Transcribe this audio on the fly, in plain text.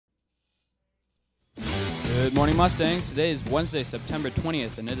Good morning, Mustangs. Today is Wednesday, September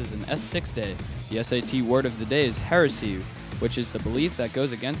 20th, and it is an S6 day. The SAT word of the day is heresy, which is the belief that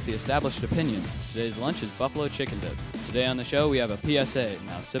goes against the established opinion. Today's lunch is buffalo chicken dip. Today on the show, we have a PSA.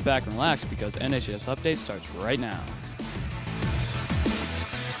 Now sit back and relax because NHS Update starts right now.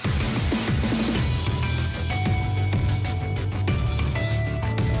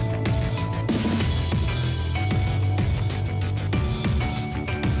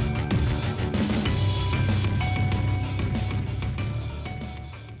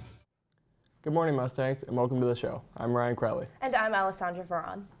 Good morning, Mustangs, and welcome to the show. I'm Ryan Crowley. And I'm Alessandra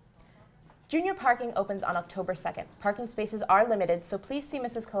Veron. Junior parking opens on October 2nd. Parking spaces are limited, so please see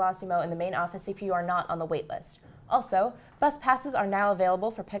Mrs. Colosimo in the main office if you are not on the wait list. Also, bus passes are now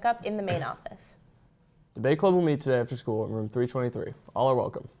available for pickup in the main office. The Bay Club will meet today after school in room 323. All are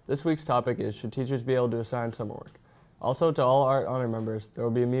welcome. This week's topic is, should teachers be able to assign summer work? Also, to all Art Honor members, there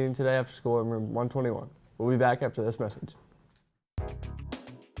will be a meeting today after school in room 121. We'll be back after this message.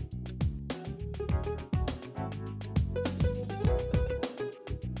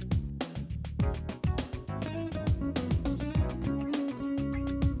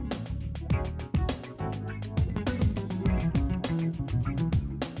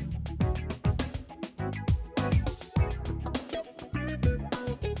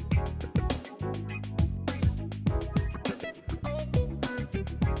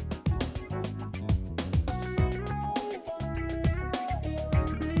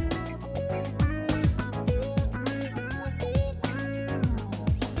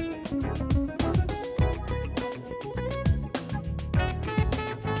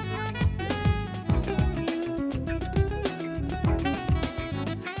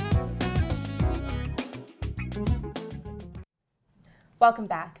 Welcome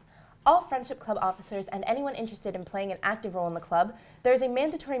back. All Friendship Club officers and anyone interested in playing an active role in the club, there is a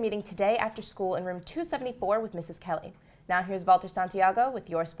mandatory meeting today after school in room 274 with Mrs. Kelly. Now here's Walter Santiago with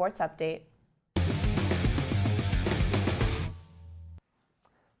your sports update.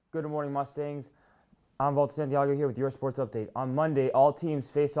 Good morning, Mustangs. I'm Walter Santiago here with your sports update. On Monday, all teams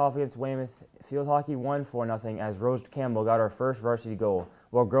faced off against Weymouth. Field hockey won 4-0 as Rose Campbell got her first varsity goal,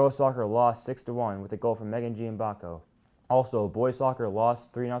 while girls soccer lost 6-1 with a goal from Megan Giambacco. Also, boys soccer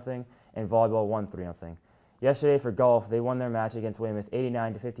lost 3-0 and volleyball won 3-0. Yesterday for golf, they won their match against Weymouth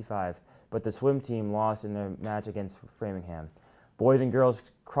 89-55, but the swim team lost in their match against Framingham. Boys and girls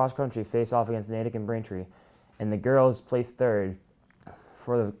cross country face off against Natick and Braintree, and the girls placed third.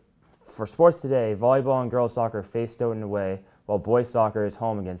 For sports today, volleyball and girls soccer face Stoughton away, while boys soccer is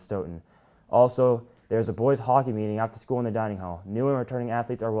home against Stoughton. Also, there's a boys hockey meeting after school in the dining hall. New and returning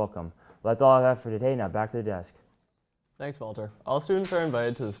athletes are welcome. Well, that's all I have for today. Now back to the desk. Thanks, Walter. All students are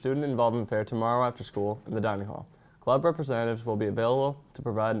invited to the Student Involvement Fair tomorrow after school in the dining hall. Club representatives will be available to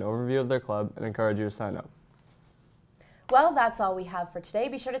provide an overview of their club and encourage you to sign up. Well, that's all we have for today.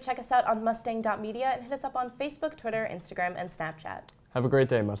 Be sure to check us out on Mustang.media and hit us up on Facebook, Twitter, Instagram, and Snapchat. Have a great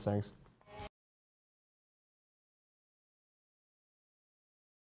day, Mustangs.